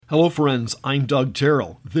Hello, friends. I'm Doug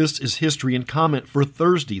Terrell. This is History and Comment for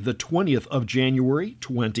Thursday, the 20th of January,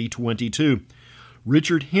 2022.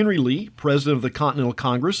 Richard Henry Lee, President of the Continental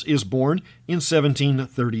Congress, is born in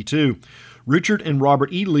 1732. Richard and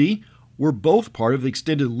Robert E. Lee were both part of the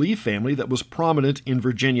extended Lee family that was prominent in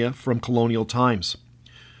Virginia from colonial times.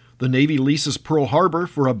 The Navy leases Pearl Harbor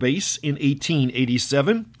for a base in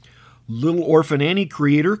 1887. Little Orphan Annie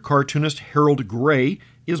creator, cartoonist Harold Gray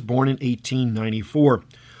is born in 1894.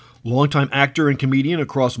 Longtime actor and comedian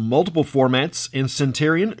across multiple formats and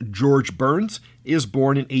centenarian George Burns is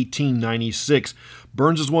born in 1896.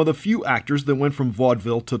 Burns is one of the few actors that went from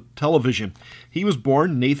vaudeville to television. He was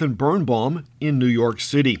born Nathan Birnbaum in New York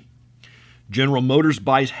City. General Motors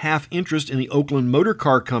buys half interest in the Oakland Motor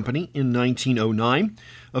Car Company in 1909.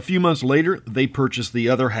 A few months later, they purchased the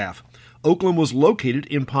other half. Oakland was located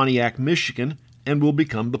in Pontiac, Michigan, and will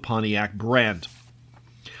become the Pontiac brand.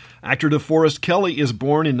 Actor DeForest Kelley is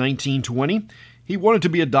born in 1920. He wanted to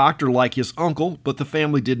be a doctor like his uncle, but the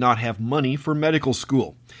family did not have money for medical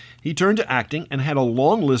school. He turned to acting and had a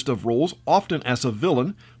long list of roles, often as a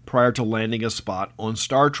villain, prior to landing a spot on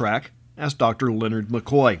Star Trek as Dr. Leonard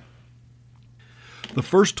McCoy. The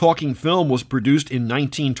first talking film was produced in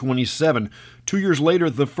 1927. 2 years later,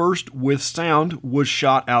 the first with sound was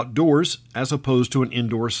shot outdoors as opposed to an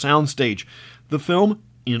indoor soundstage. The film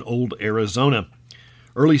in Old Arizona.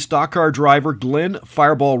 Early stock car driver Glenn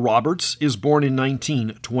Fireball Roberts is born in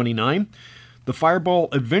 1929. The Fireball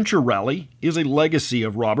Adventure Rally is a legacy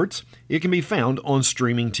of Roberts. It can be found on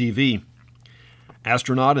streaming TV.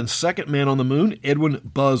 Astronaut and second man on the moon Edwin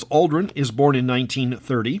Buzz Aldrin is born in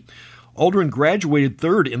 1930. Aldrin graduated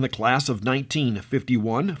third in the class of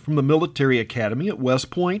 1951 from the Military Academy at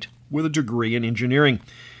West Point with a degree in engineering.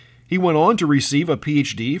 He went on to receive a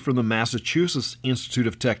Ph.D. from the Massachusetts Institute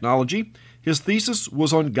of Technology. His thesis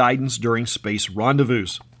was on guidance during space rendezvous.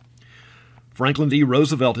 Franklin D.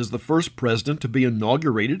 Roosevelt is the first president to be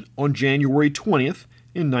inaugurated on January 20th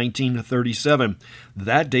in 1937.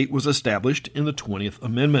 That date was established in the 20th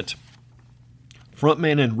Amendment.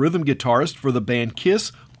 Frontman and rhythm guitarist for the band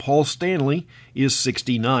Kiss, Paul Stanley, is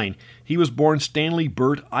 69. He was born Stanley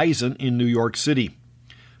Burt Eisen in New York City.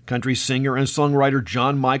 Country singer and songwriter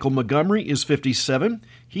John Michael Montgomery is 57.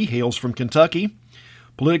 He hails from Kentucky.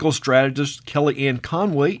 Political strategist Kellyanne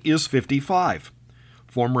Conway is 55.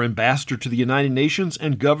 Former ambassador to the United Nations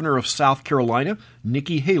and governor of South Carolina,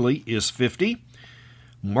 Nikki Haley, is 50.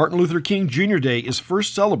 Martin Luther King Jr. Day is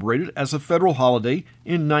first celebrated as a federal holiday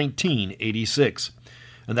in 1986.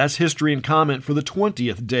 And that's History and Comment for the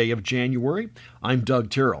 20th day of January. I'm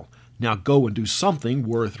Doug Terrell. Now go and do something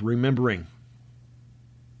worth remembering.